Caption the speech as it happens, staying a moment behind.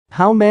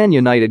How Man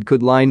United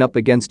could line up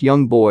against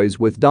young boys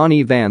with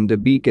Donny van de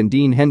Beek and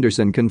Dean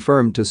Henderson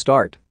confirmed to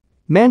start.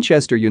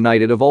 Manchester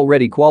United have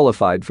already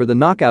qualified for the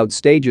knockout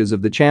stages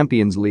of the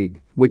Champions League,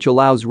 which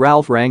allows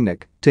Ralf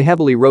Rangnick to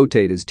heavily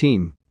rotate his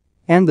team.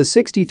 And the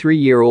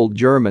 63-year-old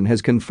German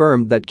has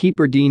confirmed that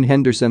keeper Dean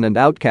Henderson and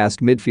outcast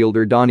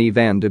midfielder Donny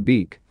van de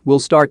Beek will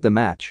start the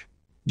match.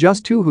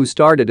 Just two who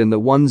started in the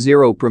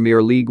 1-0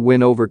 Premier League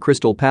win over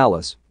Crystal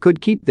Palace could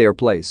keep their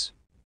place.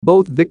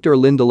 Both Victor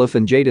Lindelof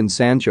and Jadon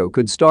Sancho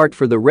could start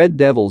for the Red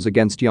Devils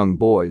against young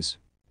boys.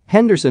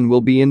 Henderson will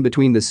be in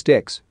between the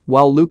sticks,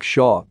 while Luke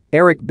Shaw,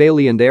 Eric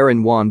Bailly and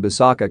Aaron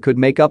Wan-Bissaka could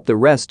make up the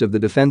rest of the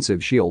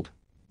defensive shield.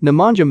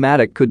 Nemanja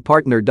Matic could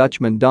partner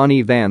Dutchman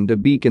Donny van de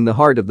Beek in the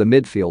heart of the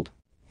midfield.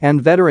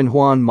 And veteran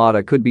Juan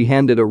Mata could be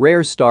handed a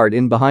rare start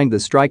in behind the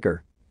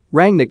striker.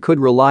 Rangnick could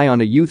rely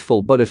on a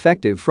youthful but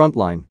effective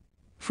frontline.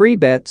 Free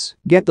bets,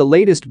 get the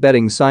latest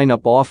betting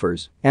sign-up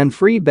offers, and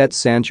free bets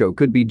Sancho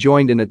could be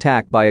joined in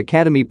attack by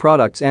Academy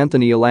products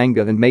Anthony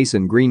Elanga and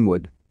Mason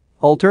Greenwood.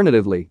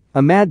 Alternatively,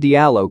 Amad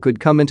Diallo could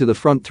come into the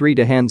front three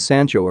to hand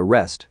Sancho a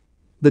rest.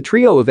 The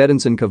trio of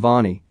Edinson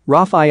Cavani,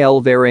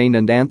 Raphael Varane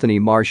and Anthony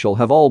Martial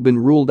have all been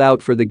ruled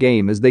out for the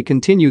game as they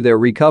continue their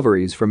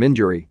recoveries from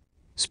injury.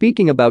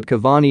 Speaking about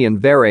Cavani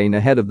and Varane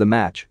ahead of the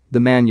match,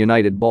 the Man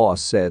United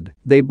boss said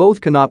they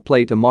both cannot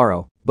play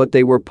tomorrow, but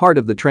they were part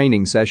of the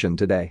training session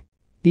today.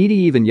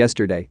 Even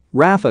yesterday,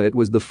 Rafa, it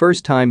was the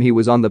first time he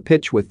was on the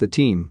pitch with the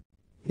team.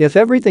 If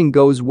everything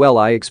goes well,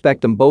 I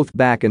expect them both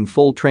back in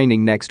full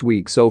training next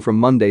week, so from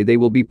Monday they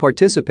will be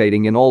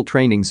participating in all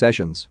training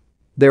sessions.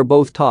 They're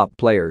both top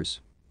players.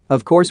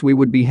 Of course we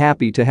would be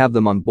happy to have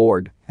them on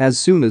board as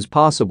soon as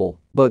possible,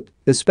 but,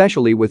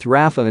 especially with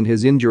Rafa and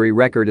his injury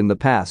record in the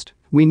past,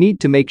 we need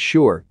to make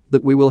sure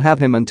that we will have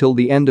him until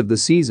the end of the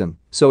season,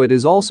 so it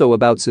is also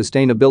about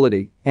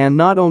sustainability and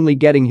not only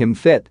getting him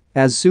fit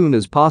as soon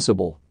as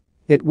possible.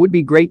 It would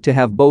be great to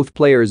have both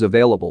players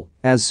available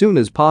as soon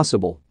as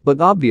possible,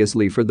 but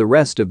obviously for the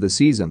rest of the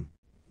season.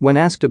 When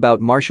asked about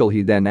Martial,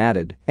 he then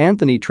added,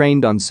 Anthony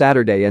trained on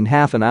Saturday and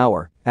half an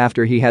hour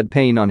after he had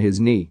pain on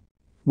his knee.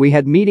 We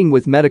had meeting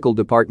with medical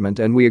department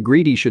and we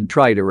agreed he should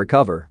try to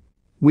recover.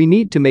 We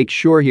need to make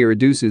sure he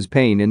reduces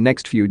pain in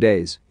next few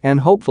days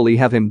and hopefully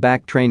have him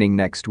back training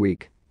next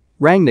week.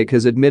 Rangnick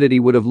has admitted he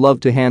would have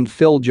loved to hand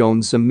Phil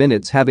Jones some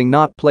minutes, having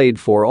not played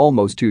for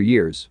almost 2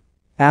 years.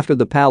 After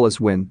the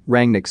Palace win,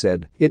 Rangnick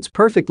said, it's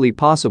perfectly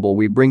possible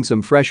we bring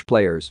some fresh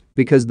players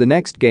because the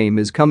next game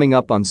is coming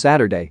up on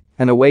Saturday,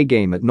 an away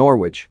game at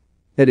Norwich.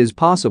 It is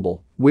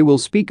possible, we will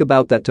speak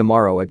about that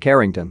tomorrow at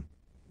Carrington.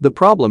 The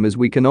problem is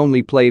we can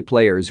only play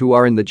players who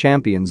are in the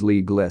Champions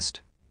League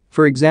list.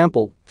 For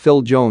example,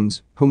 Phil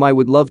Jones, whom I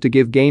would love to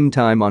give game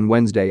time on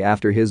Wednesday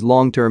after his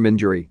long-term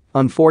injury,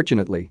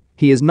 unfortunately,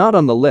 he is not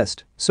on the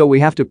list, so we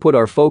have to put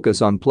our focus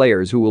on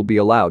players who will be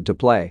allowed to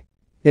play.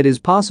 It is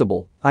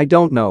possible, I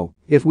don't know,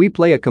 if we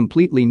play a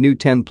completely new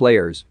 10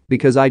 players,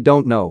 because I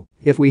don't know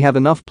if we have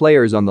enough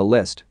players on the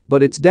list,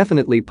 but it's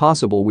definitely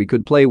possible we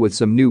could play with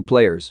some new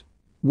players.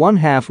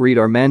 Read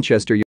our Manchester